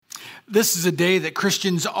This is a day that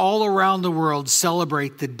Christians all around the world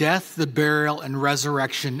celebrate the death, the burial, and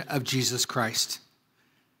resurrection of Jesus Christ.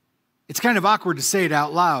 It's kind of awkward to say it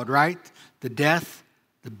out loud, right? The death,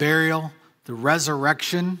 the burial, the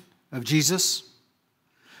resurrection of Jesus.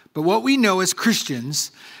 But what we know as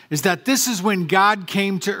Christians is that this is when God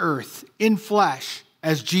came to earth in flesh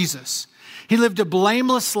as Jesus. He lived a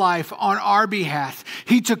blameless life on our behalf.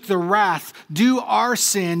 He took the wrath due our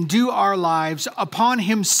sin, due our lives upon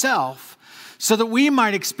himself so that we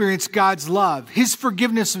might experience God's love, his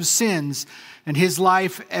forgiveness of sins, and his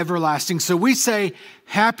life everlasting. So we say,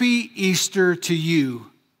 Happy Easter to you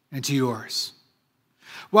and to yours.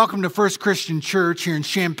 Welcome to First Christian Church here in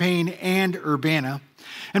Champaign and Urbana.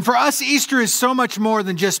 And for us, Easter is so much more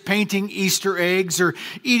than just painting Easter eggs or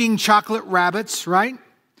eating chocolate rabbits, right?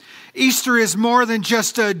 Easter is more than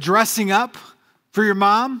just dressing up for your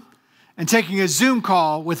mom and taking a Zoom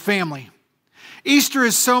call with family. Easter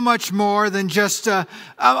is so much more than just a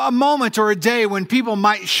moment or a day when people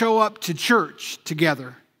might show up to church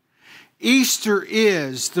together. Easter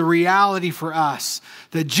is the reality for us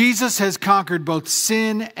that Jesus has conquered both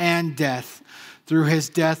sin and death through his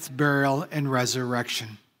death, burial, and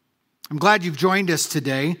resurrection. I'm glad you've joined us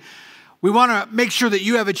today. We want to make sure that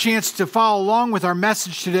you have a chance to follow along with our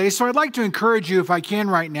message today. So I'd like to encourage you, if I can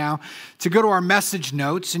right now, to go to our message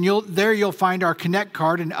notes. And you'll find our Connect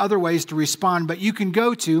card and other ways to respond. But you can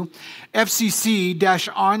go to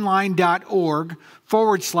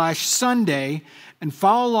fcc-online.org/Sunday and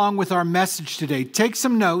follow along with our message today. Take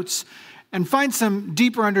some notes and find some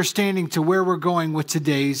deeper understanding to where we're going with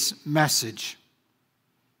today's message.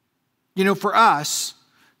 You know, for us,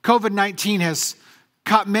 COVID-19 has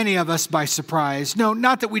caught many of us by surprise. No,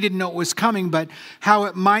 not that we didn't know it was coming, but how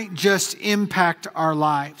it might just impact our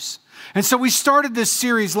lives. And so we started this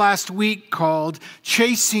series last week called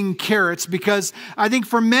Chasing Carrots because I think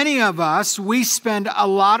for many of us, we spend a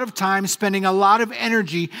lot of time spending a lot of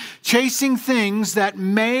energy chasing things that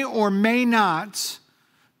may or may not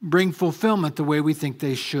bring fulfillment the way we think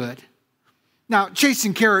they should. Now,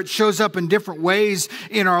 chasing carrots shows up in different ways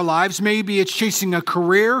in our lives. Maybe it's chasing a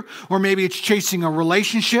career, or maybe it's chasing a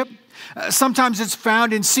relationship. Sometimes it's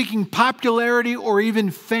found in seeking popularity or even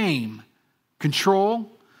fame, control,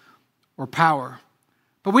 or power.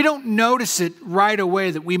 But we don't notice it right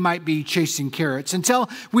away that we might be chasing carrots until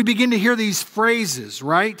we begin to hear these phrases,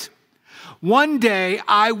 right? One day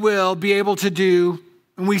I will be able to do,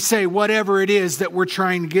 and we say whatever it is that we're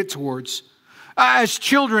trying to get towards. As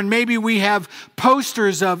children, maybe we have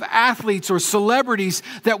posters of athletes or celebrities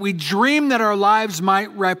that we dream that our lives might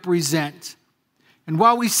represent. And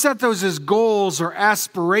while we set those as goals or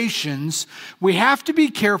aspirations, we have to be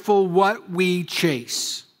careful what we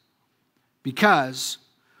chase. Because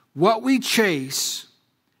what we chase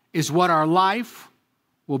is what our life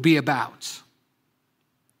will be about.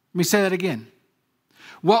 Let me say that again.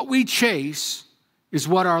 What we chase is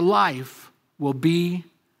what our life will be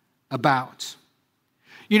about.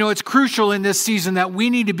 You know, it's crucial in this season that we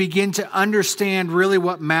need to begin to understand really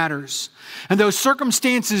what matters. And though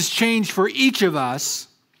circumstances change for each of us,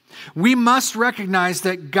 we must recognize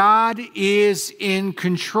that God is in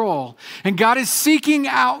control. And God is seeking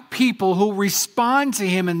out people who respond to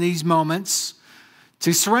him in these moments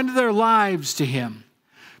to surrender their lives to him.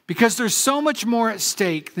 Because there's so much more at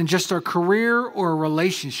stake than just our career or a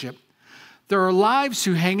relationship. There are lives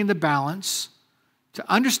who hang in the balance to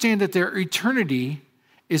understand that their eternity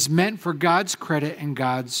is meant for God's credit and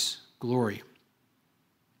God's glory.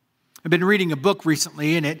 I've been reading a book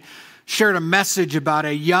recently, and it shared a message about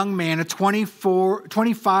a young man, a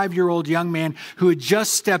 25-year-old young man who had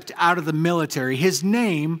just stepped out of the military. His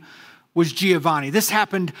name was Giovanni. This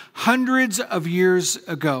happened hundreds of years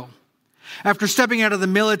ago. After stepping out of the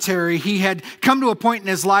military, he had come to a point in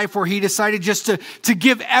his life where he decided just to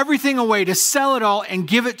give everything away, to sell it all and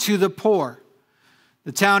give it to the poor.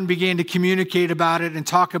 The town began to communicate about it and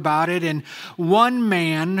talk about it, and one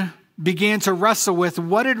man began to wrestle with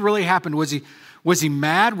what had really happened. Was he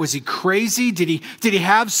mad? Was he crazy? Did he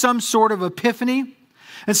have some sort of epiphany?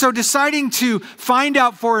 And so deciding to find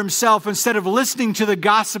out for himself instead of listening to the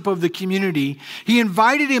gossip of the community, he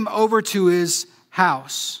invited him over to his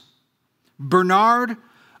house. Bernard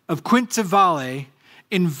of Quintavalle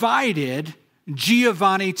invited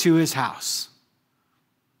Giovanni to his house.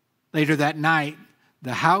 Later that night,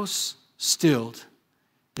 the house stilled.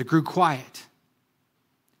 It grew quiet.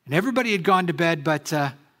 And everybody had gone to bed, but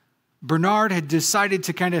Bernard had decided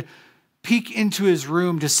to kind of peek into his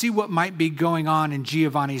room to see what might be going on in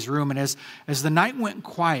Giovanni's room. And as the night went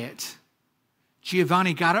quiet,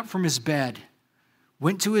 Giovanni got up from his bed,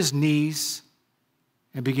 went to his knees,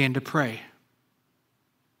 and began to pray.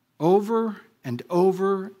 Over and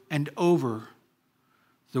over and over,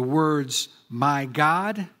 the words, "my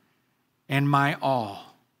God and my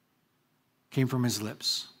all," came from his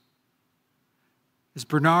lips. As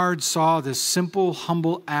Bernard saw this simple,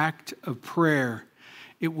 humble act of prayer,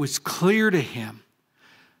 it was clear to him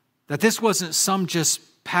that this wasn't some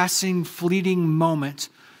just passing, fleeting moment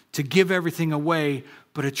to give everything away,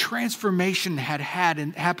 but a transformation had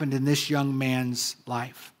happened in this young man's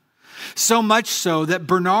life. So much so that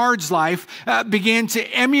Bernard's life began to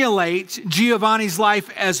emulate Giovanni's life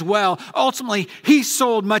as well. Ultimately, he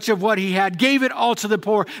sold much of what he had, gave it all to the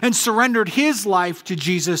poor, and surrendered his life to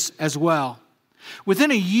Jesus as well.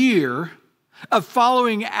 Within a year of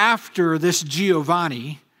following after this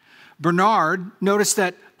Giovanni, Bernard noticed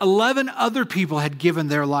that 11 other people had given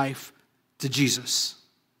their life to Jesus.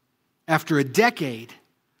 After a decade,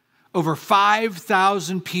 over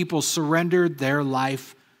 5,000 people surrendered their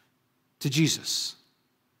life to Jesus.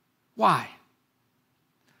 Why?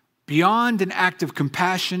 Beyond an act of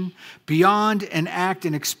compassion, beyond an act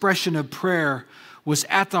and expression of prayer, was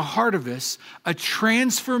at the heart of this a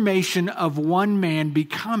transformation of one man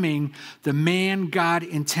becoming the man God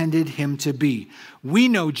intended him to be. We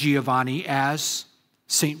know Giovanni as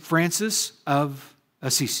St. Francis of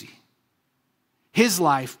Assisi. His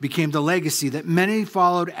life became the legacy that many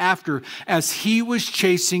followed after as he was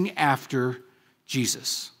chasing after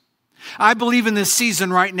Jesus. I believe in this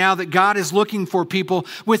season right now that God is looking for people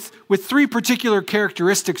with three particular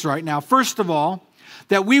characteristics right now. First of all,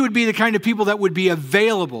 that we would be the kind of people that would be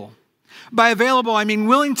available. By available, I mean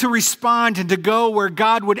willing to respond and to go where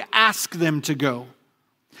God would ask them to go.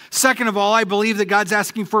 Second of all, I believe that God's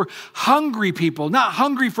asking for hungry people, not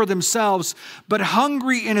hungry for themselves, but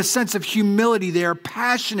hungry in a sense of humility. They are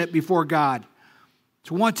passionate before God,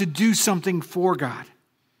 to want to do something for God.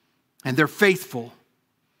 And they're faithful.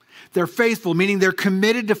 They're faithful, meaning they're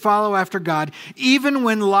committed to follow after God, even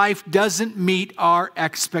when life doesn't meet our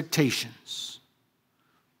expectations.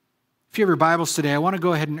 If you have your Bibles today, I want to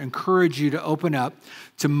go ahead and encourage you to open up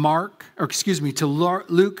to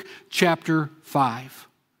Luke chapter 5.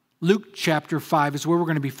 Luke chapter 5 is where we're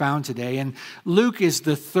going to be found today. And Luke is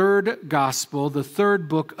the third gospel, the third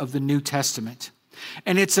book of the New Testament.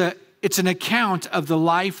 And it's an account of the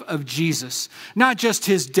life of Jesus, not just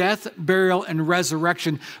his death, burial, and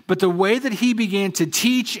resurrection, but the way that he began to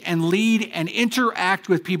teach and lead and interact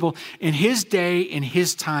with people in his day, in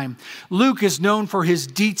his time. Luke is known for his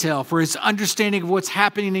detail, for his understanding of what's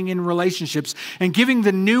happening in relationships, and giving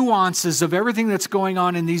the nuances of everything that's going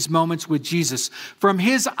on in these moments with Jesus from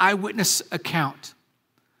his eyewitness account.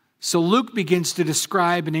 So Luke begins to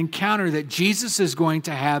describe an encounter that Jesus is going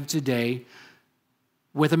to have today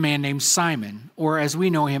with a man named Simon, or as we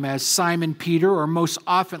know him as Simon Peter, or most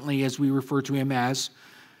oftenly as we refer to him as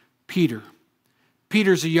Peter.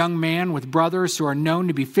 Peter's a young man with brothers who are known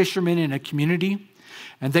to be fishermen in a community,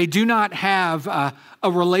 and they do not have a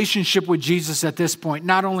relationship with Jesus at this point,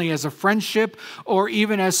 not only as a friendship or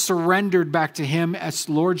even as surrendered back to him as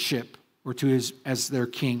lordship or as their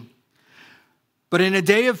king. But in a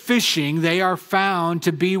day of fishing, they are found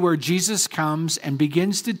to be where Jesus comes and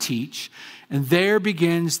begins to teach. And there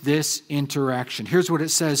begins this interaction. Here's what it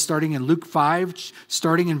says, starting in Luke 5,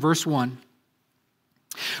 starting in verse 1.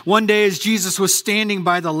 One day as Jesus was standing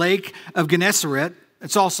by the lake of Gennesaret,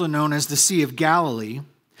 it's also known as the Sea of Galilee,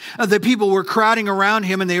 the people were crowding around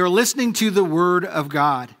him and they were listening to the word of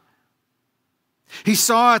God. He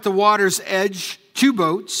saw at the water's edge 2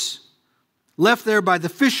 boats left there by the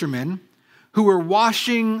fishermen who were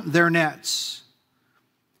washing their nets.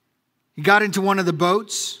 He got into one of the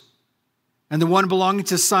boats, and the one belonging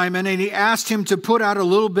to Simon, and he asked him to put out a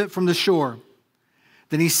little bit from the shore.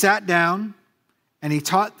 Then he sat down and he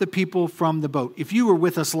taught the people from the boat. If you were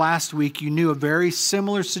with us last week, you knew a very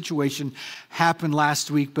similar situation happened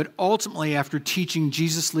last week, but ultimately after teaching,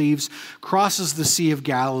 Jesus leaves, crosses the Sea of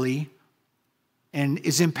Galilee, and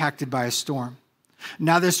is impacted by a storm.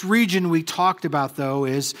 Now, this region we talked about, though,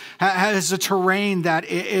 has a terrain that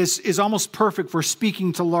is almost perfect for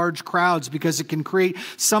speaking to large crowds because it can create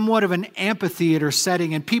somewhat of an amphitheater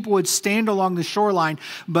setting, and people would stand along the shoreline,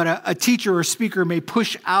 but a teacher or speaker may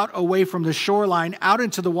push out away from the shoreline out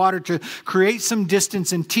into the water to create some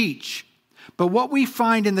distance and teach. But what we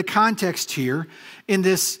find in the context here, in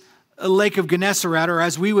this Lake of Gennesaret, or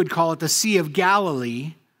as we would call it, the Sea of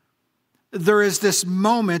Galilee, there is this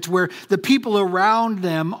moment where the people around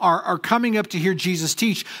them are coming up to hear Jesus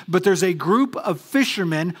teach, but there's a group of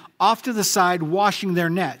fishermen off to the side washing their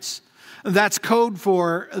nets. That's code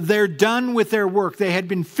for they're done with their work. They had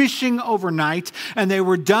been fishing overnight, and they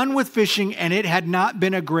were done with fishing, and it had not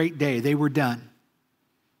been a great day. They were done.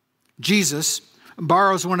 Jesus,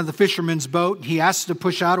 borrows one of the fishermen's boat. He asks to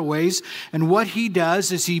push out a ways. And what he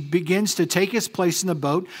does is he begins to take his place in the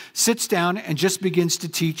boat, sits down, and just begins to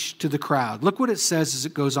teach to the crowd. Look what it says as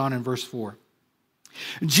it goes on in verse 4.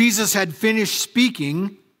 When Jesus had finished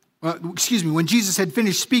speaking,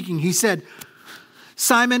 he said,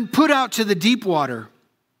 "Simon, put out to the deep water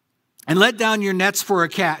and let down your nets for a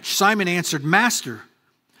catch." Simon answered, "Master,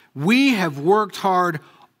 we have worked hard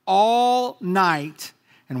all night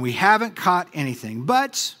and we haven't caught anything.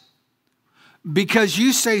 But because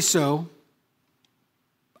you say so,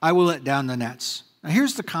 I will let down the nets." Now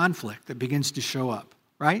here's the conflict that begins to show up,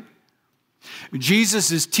 right? Jesus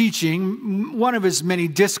is teaching one of his many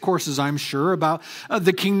discourses, I'm sure, about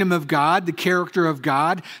the kingdom of God, the character of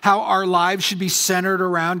God, how our lives should be centered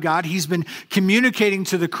around God. He's been communicating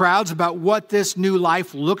to the crowds about what this new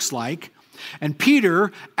life looks like. And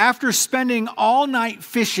Peter, after spending all night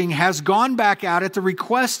fishing, has gone back out at the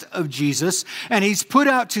request of Jesus, and he's put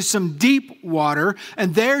out to some deep water,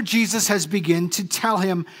 and there Jesus has begun to tell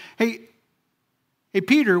him, hey,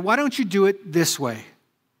 Peter, why don't you do it this way?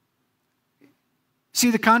 See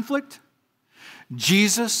the conflict?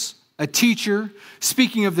 Jesus, a teacher,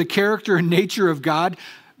 speaking of the character and nature of God.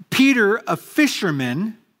 Peter, a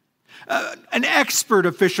fisherman, an expert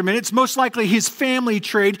of fishermen. It's most likely his family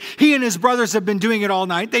trade. He and his brothers have been doing it all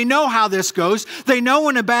night. They know how this goes. They know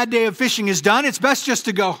when a bad day of fishing is done, it's best just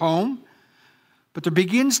to go home. But there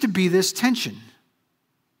begins to be this tension.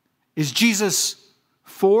 Is Jesus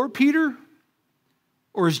for Peter,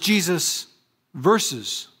 or is Jesus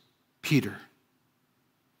versus Peter?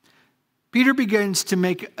 Peter begins to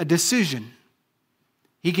make a decision.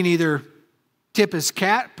 He can either tip his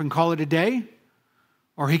cap and call it a day,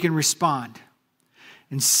 or he can respond.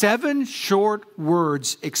 And 7 short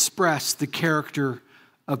words express the character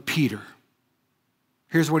of Peter.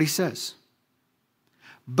 Here's what he says.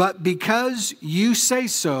 "But because you say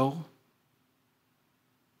so,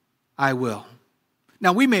 I will."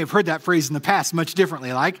 Now, we may have heard that phrase in the past much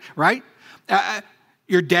differently, right?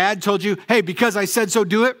 Your dad told you, hey, because I said so,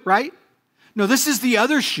 do it, right? No, this is the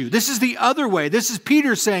other shoe. This is the other way. This is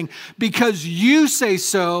Peter saying, because you say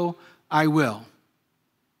so, I will.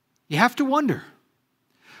 You have to wonder.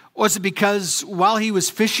 Was it because while he was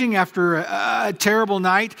fishing after a terrible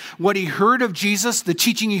night, what he heard of Jesus, the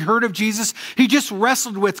teaching he heard of Jesus, he just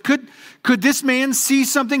wrestled with, could this man see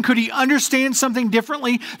something? Could he understand something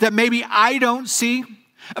differently that maybe I don't see?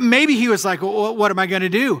 Maybe he was like, well, what am I going to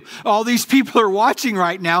do? All these people are watching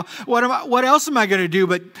right now. What else am I going to do?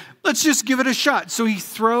 But let's just give it a shot. So he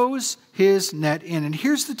throws his net in. And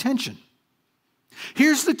here's the tension.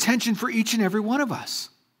 Here's the tension for each and every one of us.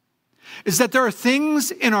 Is that there are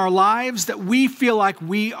things in our lives that we feel like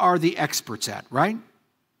we are the experts at, right?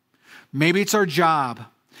 Maybe it's our job.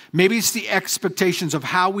 Maybe it's the expectations of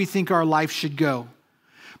how we think our life should go.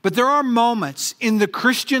 But there are moments in the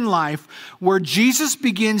Christian life where Jesus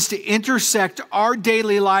begins to intersect our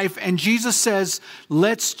daily life, and Jesus says,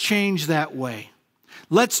 let's change that way.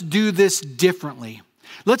 Let's do this differently.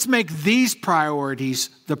 Let's make these priorities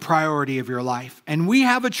the priority of your life. And we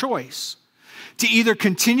have a choice to either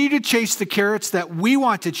continue to chase the carrots that we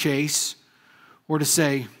want to chase, or to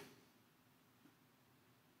say,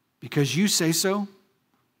 because you say so,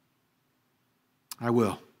 I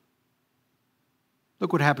will.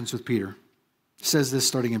 Look what happens with Peter. It says this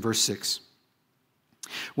starting in verse 6.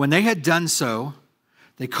 When they had done so,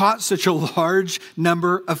 they caught such a large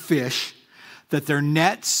number of fish that their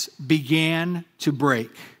nets began to break.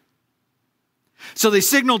 So they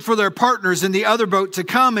signaled for their partners in the other boat to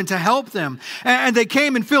come and to help them. And they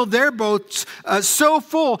came and filled their boats so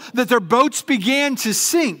full that their boats began to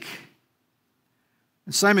sink.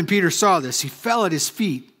 And Simon Peter saw this. He fell at his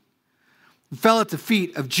feet. He fell at the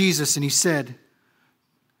feet of Jesus and he said,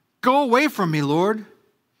 "Go away from me, Lord.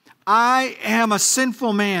 I am a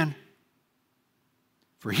sinful man."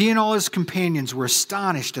 For he and all his companions were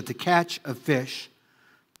astonished at the catch of fish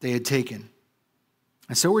they had taken.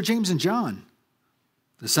 And so were James and John,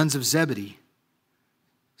 the sons of Zebedee,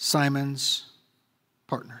 Simon's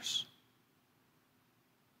partners.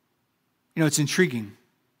 You know, it's intriguing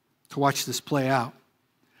to watch this play out,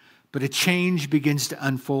 but a change begins to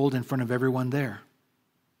unfold in front of everyone there.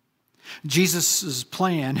 Jesus'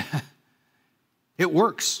 plan, it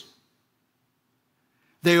works.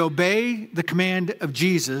 They obey the command of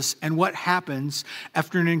Jesus, and what happens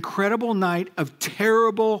after an incredible night of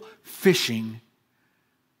terrible fishing,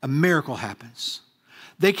 a miracle happens.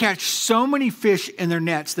 They catch so many fish in their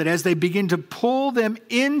nets that as they begin to pull them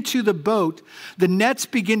into the boat, the nets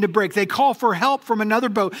begin to break. They call for help from another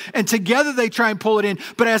boat, and together they try and pull it in.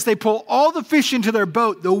 But as they pull all the fish into their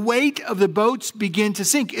boat, the weight of the boats begin to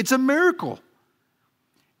sink. It's a miracle.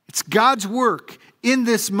 It's God's work in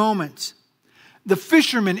this moment. The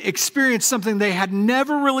fishermen experience something they had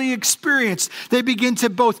never really experienced. They begin to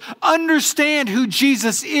both understand who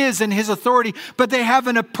Jesus is and his authority, but they have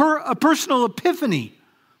a personal epiphany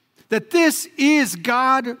that this is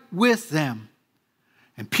God with them.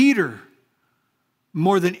 And Peter,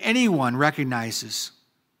 more than anyone, recognizes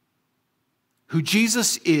who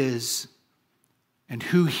Jesus is and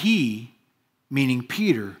who he, meaning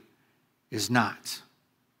Peter, is not.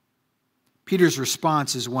 Peter's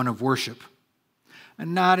response is one of worship,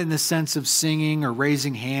 and not in the sense of singing or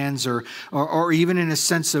raising hands or even in a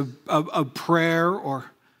sense of prayer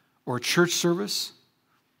or church service,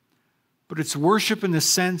 but it's worship in the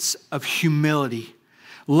sense of humility,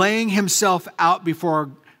 laying himself out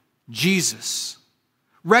before Jesus,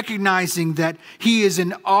 recognizing that he is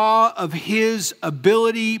in awe of his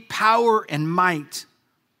ability, power, and might.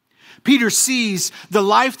 Peter sees the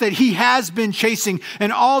life that he has been chasing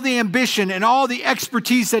and all the ambition and all the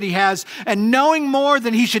expertise that he has, and knowing more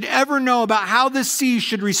than he should ever know about how this sea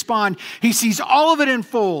should respond, he sees all of it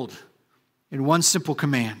unfold in one simple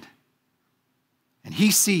command. And he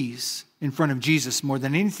sees in front of Jesus more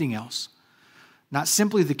than anything else, not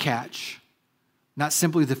simply the catch, not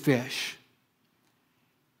simply the fish.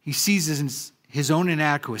 He sees his own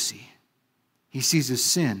inadequacy. He sees his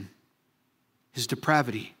sin, his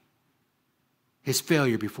depravity, his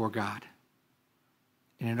failure before God.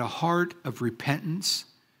 And in a heart of repentance,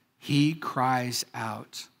 he cries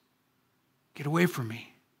out, "Get away from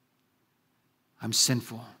me. I'm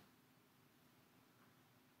sinful."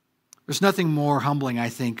 There's nothing more humbling, I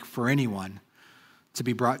think, for anyone to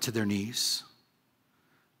be brought to their knees.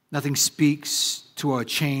 Nothing speaks to a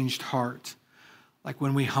changed heart like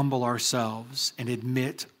when we humble ourselves and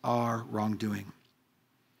admit our wrongdoing.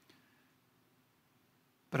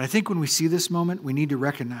 But I think when we see this moment, we need to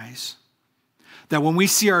recognize that when we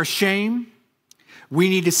see our shame, we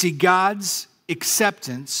need to see God's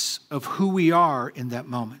acceptance of who we are in that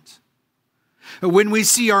moment. When we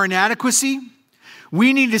see our inadequacy,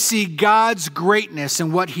 we need to see God's greatness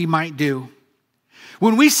and what he might do.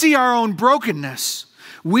 When we see our own brokenness,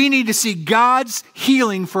 we need to see God's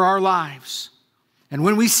healing for our lives. And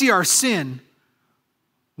when we see our sin,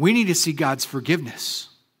 we need to see God's forgiveness.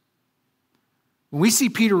 When we see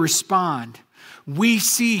Peter respond, we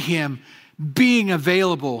see him being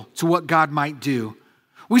available to what God might do.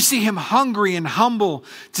 We see him hungry and humble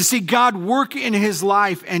to see God work in his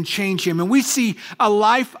life and change him. And we see a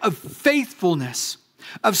life of faithfulness,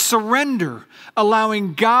 of surrender,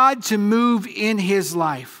 allowing God to move in his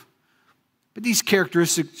life. But these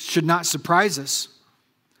characteristics should not surprise us,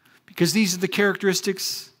 because these are the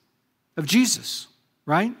characteristics of Jesus,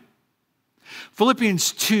 right?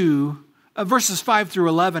 Philippians 2, verses 5 through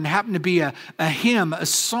 11 happen to be a hymn, a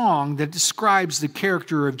song that describes the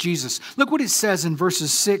character of Jesus. Look what it says in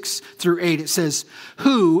verses 6 through 8. It says,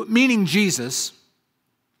 "Who," meaning Jesus,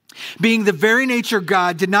 "being the very nature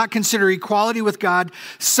God, did not consider equality with God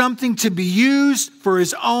something to be used for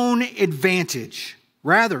his own advantage.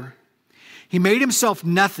 Rather, he made himself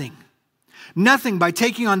nothing by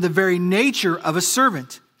taking on the very nature of a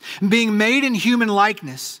servant, being made in human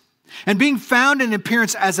likeness, and being found in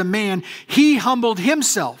appearance as a man, he humbled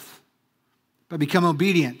himself by becoming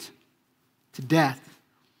obedient to death,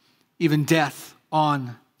 even death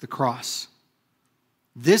on the cross."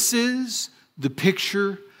 This is the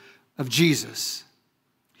picture of Jesus.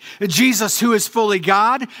 Jesus, who is fully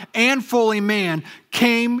God and fully man,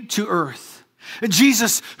 came to earth.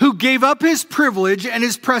 Jesus, who gave up his privilege and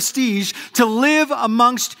his prestige to live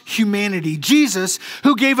amongst humanity. Jesus,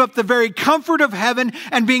 who gave up the very comfort of heaven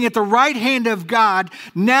and being at the right hand of God,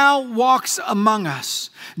 now walks among us.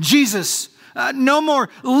 Jesus, no more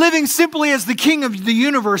living simply as the King of the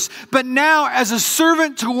universe, but now as a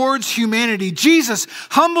servant towards humanity. Jesus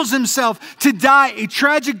humbles himself to die a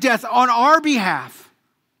tragic death on our behalf,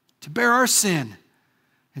 to bear our sin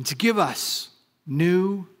and to give us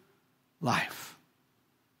new life.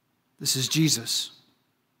 This is Jesus.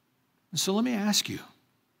 And so let me ask you,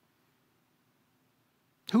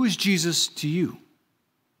 who is Jesus to you?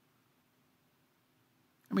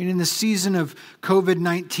 I mean, in the season of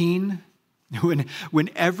COVID-19, when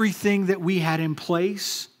everything that we had in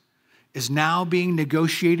place is now being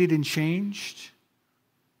negotiated and changed,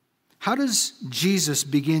 how does Jesus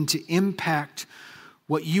begin to impact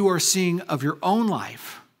what you are seeing of your own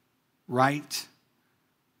life right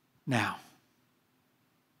now?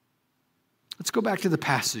 Let's go back to the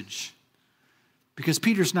passage, because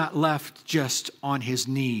Peter's not left just on his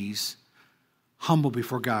knees, humble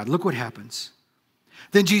before God. Look what happens.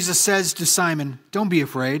 Then Jesus says to Simon, "Don't be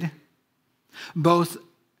afraid. Both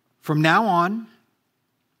from now on,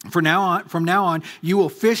 From now on, you will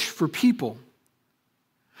fish for people."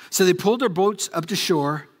 So they pulled their boats up to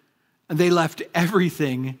shore, and they left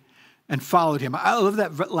everything and followed him. I love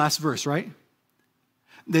that last verse, right?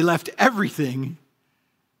 They left everything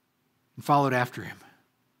and followed after him.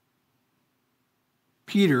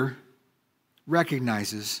 Peter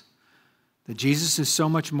recognizes that Jesus is so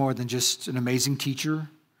much more than just an amazing teacher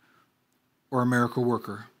or a miracle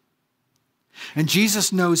worker. And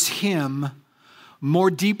Jesus knows him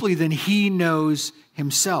more deeply than he knows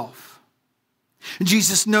himself. And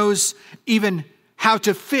Jesus knows even how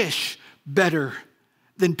to fish better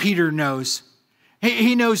than Peter knows.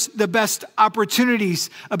 He knows the best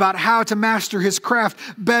opportunities about how to master his craft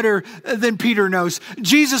better than Peter knows.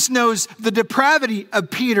 Jesus knows the depravity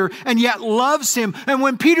of Peter and yet loves him. And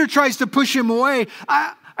when Peter tries to push him away,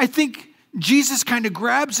 I think Jesus kind of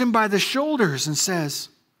grabs him by the shoulders and says,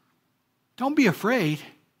 "Don't be afraid.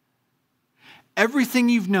 Everything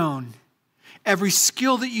you've known, every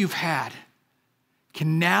skill that you've had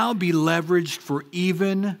can now be leveraged for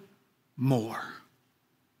even more."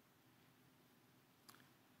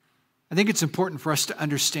 I think it's important for us to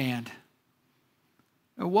understand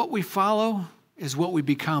that what we follow is what we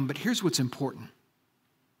become, but here's what's important.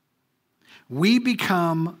 We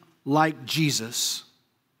become like Jesus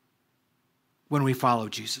when we follow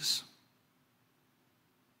Jesus.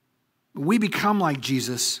 We become like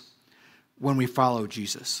Jesus when we follow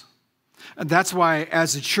Jesus. And that's why,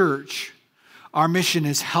 as a church, our mission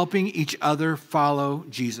is helping each other follow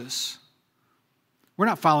Jesus. We're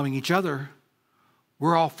not following each other.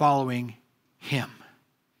 We're all following him.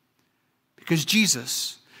 Because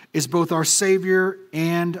Jesus is both our Savior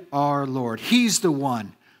and our Lord. He's the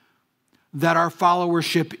one that our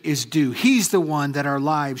followership is due. He's the one that our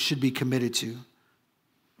lives should be committed to.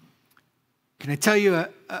 Can I tell you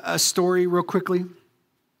a story real quickly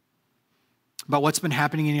about what's been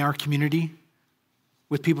happening in our community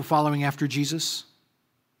with people following after Jesus?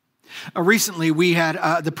 Recently, we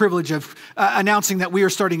had the privilege of announcing that we are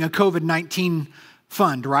starting a COVID-19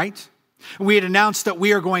 fund, right? We had announced that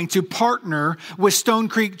we are going to partner with Stone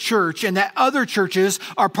Creek Church and that other churches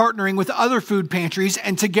are partnering with other food pantries,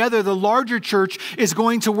 and together the larger church is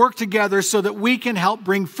going to work together so that we can help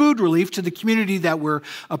bring food relief to the community that we're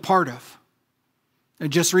a part of. And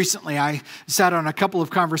just recently, I sat on a couple of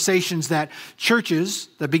conversations that churches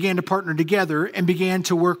that began to partner together and began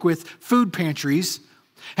to work with food pantries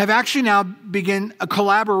have actually now begun a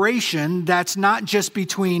collaboration that's not just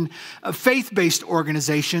between faith-based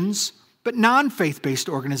organizations, but non-faith-based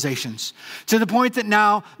organizations, to the point that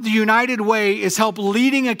now the United Way is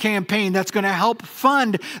leading a campaign that's going to help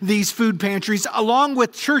fund these food pantries along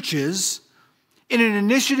with churches in an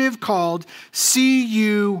initiative called See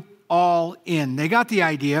You All In. They got the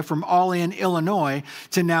idea from All In, Illinois,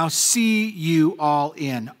 to now See You All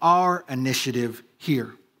In, our initiative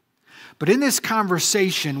here. But in this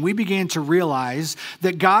conversation, we began to realize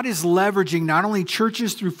that God is leveraging not only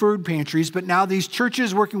churches through food pantries, but now these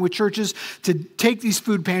churches working with churches to take these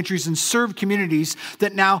food pantries and serve communities,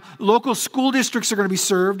 that now local school districts are going to be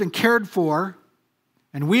served and cared for,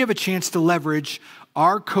 and we have a chance to leverage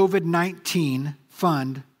our COVID-19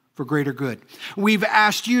 fund for greater good. We've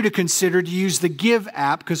asked you to consider to use the Give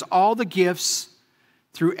app because all the gifts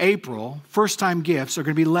through April, first-time gifts, are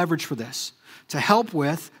going to be leveraged for this, to help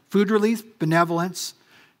with food relief, benevolence,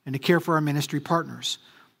 and to care for our ministry partners.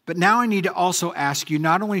 But now I need to also ask you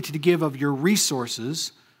not only to give of your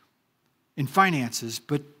resources and finances,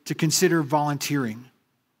 but to consider volunteering.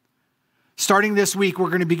 Starting this week, we're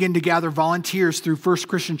going to begin to gather volunteers through First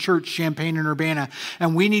Christian Church, Champaign and Urbana.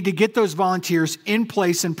 And we need to get those volunteers in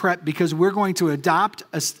place and prep because we're going to adopt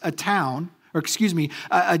a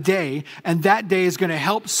day, and that day is going to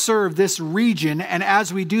help serve this region. And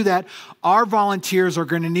as we do that, our volunteers are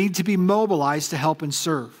going to need to be mobilized to help and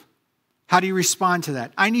serve. How do you respond to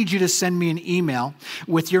that? I need you to send me an email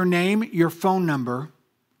with your name, your phone number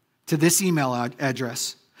to this email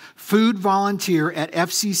address,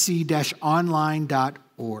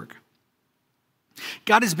 foodvolunteer@fcc-online.org.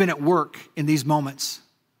 God has been at work in these moments.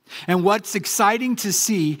 And what's exciting to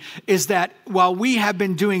see is that while we have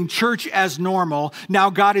been doing church as normal, now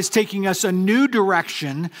God is taking us a new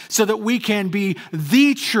direction so that we can be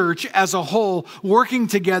the church as a whole, working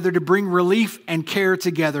together to bring relief and care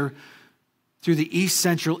together through the East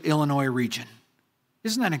Central Illinois region.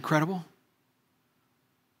 Isn't that incredible?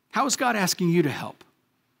 How is God asking you to help?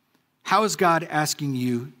 How is God asking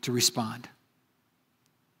you to respond?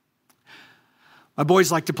 My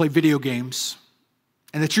boys like to play video games.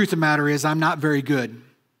 And the truth of the matter is, I'm not very good.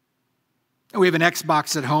 We have an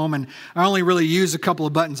Xbox at home, and I only really use a couple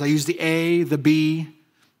of buttons. I use the A, the B,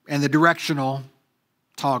 and the directional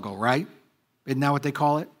toggle, right? Isn't that what they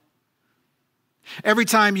call it? Every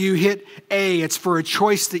time you hit A, it's for a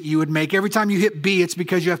choice that you would make. Every time you hit B, it's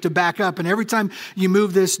because you have to back up. And every time you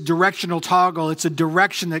move this directional toggle, it's a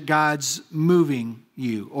direction that God's moving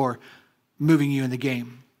you or moving you in the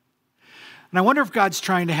game. And I wonder if God's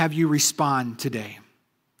trying to have you respond today.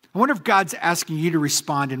 I wonder if God's asking you to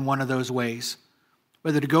respond in one of those ways,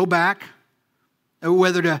 whether to go back, or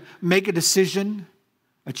whether to make a decision,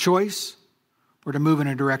 a choice, or to move in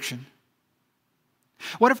a direction.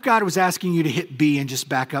 What if God was asking you to hit B and just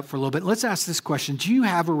back up for a little bit? Let's ask this question. Do you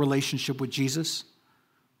have a relationship with Jesus?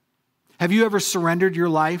 Have you ever surrendered your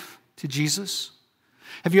life to Jesus?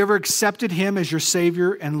 Have you ever accepted him as your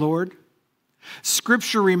Savior and Lord?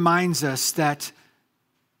 Scripture reminds us that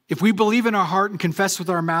if we believe in our heart and confess with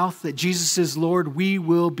our mouth that Jesus is Lord, we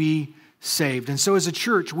will be saved. And so as a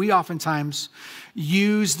church, we oftentimes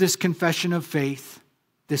use this confession of faith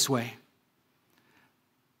this way.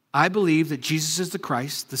 I believe that Jesus is the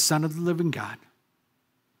Christ, the Son of the living God.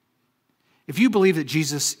 If you believe that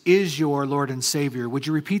Jesus is your Lord and Savior, would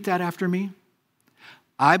you repeat that after me?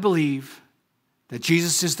 I believe that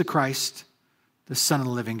Jesus is the Christ, the Son of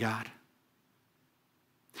the living God.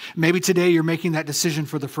 Maybe today you're making that decision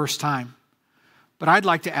for the first time, but I'd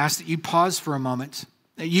like to ask that you pause for a moment,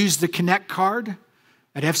 use the Connect card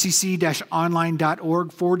at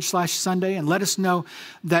fcc-online.org/Sunday and let us know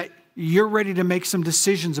that you're ready to make some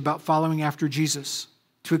decisions about following after Jesus,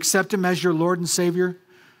 to accept him as your Lord and Savior,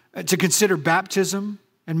 to consider baptism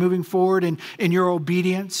and moving forward in your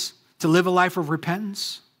obedience, to live a life of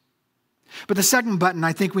repentance. But the second button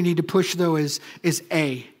I think we need to push, though, is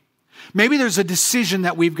A. Maybe there's a decision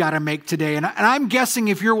that we've got to make today. And I'm guessing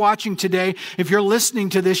if you're watching today, if you're listening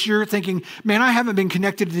to this, you're thinking, man, I haven't been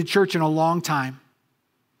connected to the church in a long time.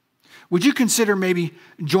 Would you consider maybe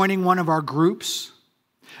joining one of our groups?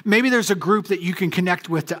 Maybe there's a group that you can connect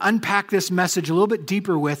with to unpack this message a little bit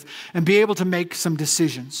deeper with and be able to make some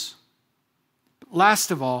decisions. But last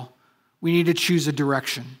of all, we need to choose a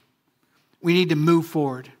direction. We need to move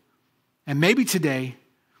forward. And maybe today,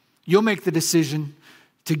 you'll make the decision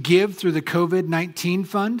to give through the COVID-19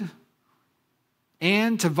 fund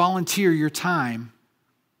and to volunteer your time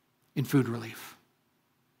in food relief.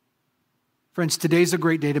 Friends, today's a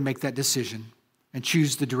great day to make that decision and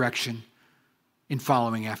choose the direction in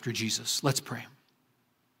following after Jesus. Let's pray.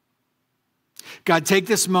 God, take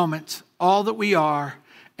this moment, all that we are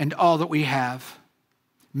and all that we have.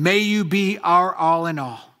 May you be our all in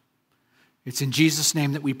all. It's in Jesus'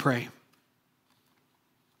 name that we pray.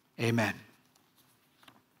 Amen.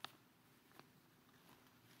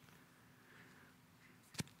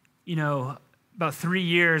 You know, about 3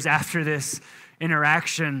 years after this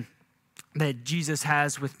interaction that Jesus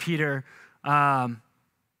has with Peter,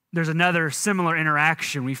 there's another similar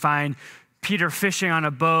interaction. We find Peter fishing on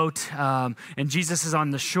a boat, and Jesus is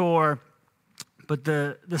on the shore. But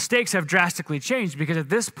the stakes have drastically changed because at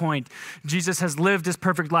this point, Jesus has lived his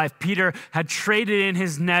perfect life. Peter had traded in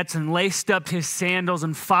his nets and laced up his sandals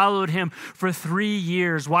and followed him for 3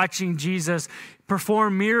 years, watching Jesus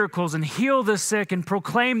perform miracles and heal the sick and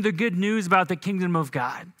proclaim the good news about the kingdom of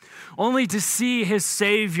God, only to see his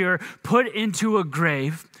Savior put into a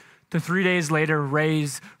grave, to 3 days later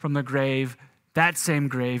raise from the grave, that same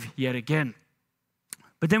grave yet again.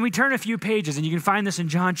 But then we turn a few pages, and you can find this in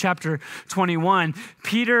John chapter 21.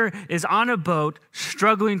 Peter is on a boat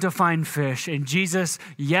struggling to find fish, and Jesus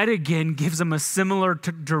yet again gives him a similar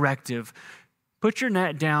directive. Put your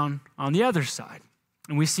net down on the other side.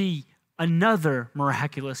 And we see another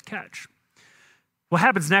miraculous catch. What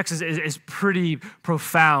happens next is pretty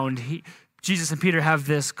profound. Jesus and Peter have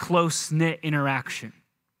this close-knit interaction.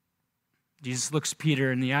 Jesus looks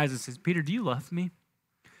Peter in the eyes and says, "Peter, do you love me?"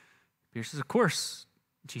 Peter says, "Of course,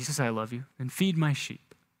 Jesus, I love you, and feed my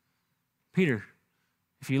sheep." "Peter,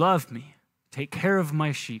 if you love me, take care of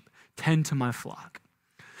my sheep, tend to my flock."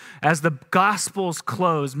 As the Gospels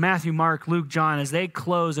close, Matthew, Mark, Luke, John, as they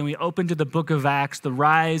close and we open to the book of Acts, the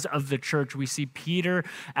rise of the church, we see Peter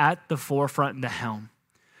at the forefront in the helm.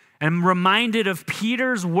 And I'm reminded of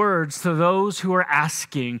Peter's words to those who are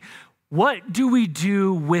asking, what do we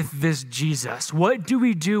do with this Jesus? What do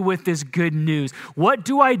we do with this good news? What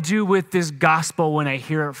do I do with this gospel when I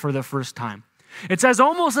hear it for the first time? It's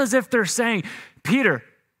almost as if they're saying, Peter,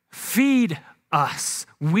 feed us.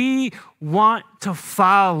 We want to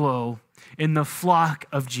follow in the flock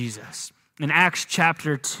of Jesus. In Acts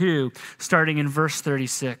chapter 2, starting in verse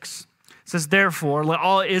 36, it says, "Therefore, let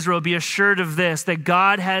all Israel be assured of this, that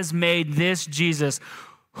God has made this Jesus,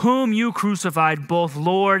 whom you crucified, both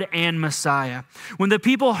Lord and Messiah." When the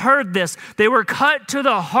people heard this, they were cut to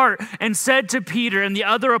the heart and said to Peter and the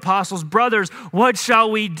other apostles, "Brothers, what shall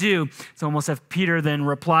we do?" It's almost as Peter then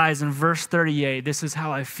replies in verse 38, "This is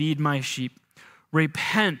how I feed my sheep.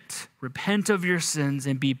 Repent of your sins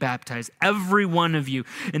and be baptized, every one of you,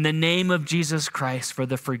 in the name of Jesus Christ for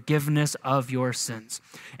the forgiveness of your sins,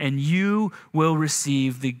 and you will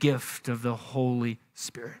receive the gift of the Holy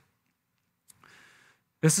Spirit."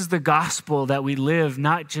 This is the gospel that we live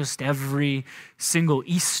not just every single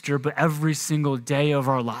Easter, but every single day of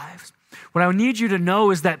our lives. What I need you to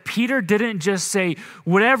know is that Peter didn't just say,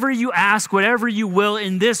 "Whatever you ask, whatever you will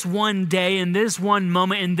in this one day, in this one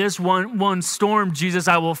moment, in this one storm, Jesus,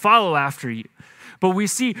 I will follow after you." But we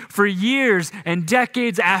see for years and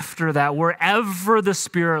decades after that, wherever the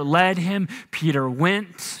Spirit led him, Peter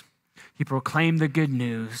went, he proclaimed the good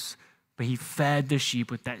news, but he fed the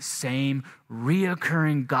sheep with that same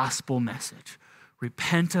reoccurring gospel message.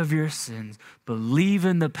 Repent of your sins, believe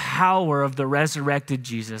in the power of the resurrected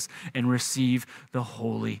Jesus, and receive the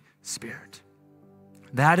Holy Spirit.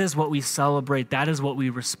 That is what we celebrate. That is what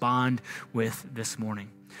we respond with this morning.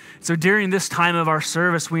 So during this time of our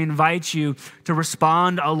service, we invite you to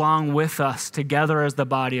respond along with us together as the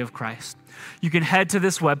body of Christ. You can head to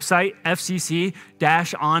this website,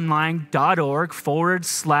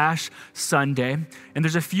 fcc-online.org/Sunday, and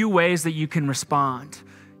there's a few ways that you can respond.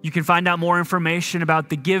 You can find out more information about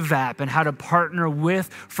the Give app and how to partner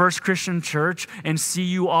with First Christian Church and see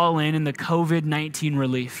you all in the COVID-19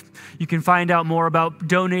 relief. You can find out more about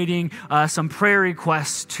donating some prayer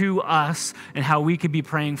requests to us and how we could be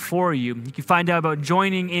praying for you. You can find out about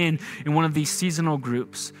joining in one of these seasonal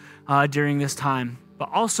groups during this time. But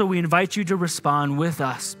also we invite you to respond with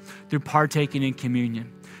us through partaking in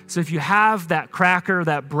communion. So if you have that cracker,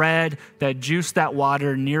 that bread, that juice, that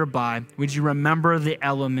water nearby, would you remember the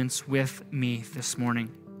elements with me this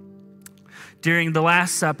morning? During the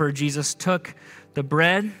Last Supper, Jesus took the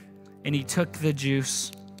bread and he took the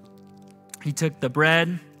juice. He took the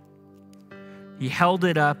bread, he held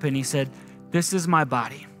it up and he said, "This is my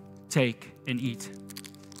body, take and eat."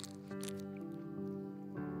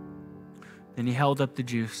 Then he held up the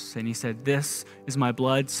juice and he said, "This is my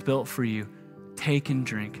blood spilt for you. Take and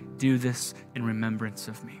drink. Do this in remembrance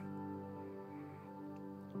of me."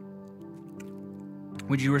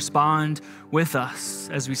 Would you respond with us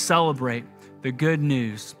as we celebrate the good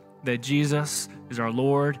news that Jesus is our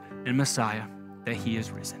Lord and Messiah, that he is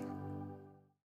risen?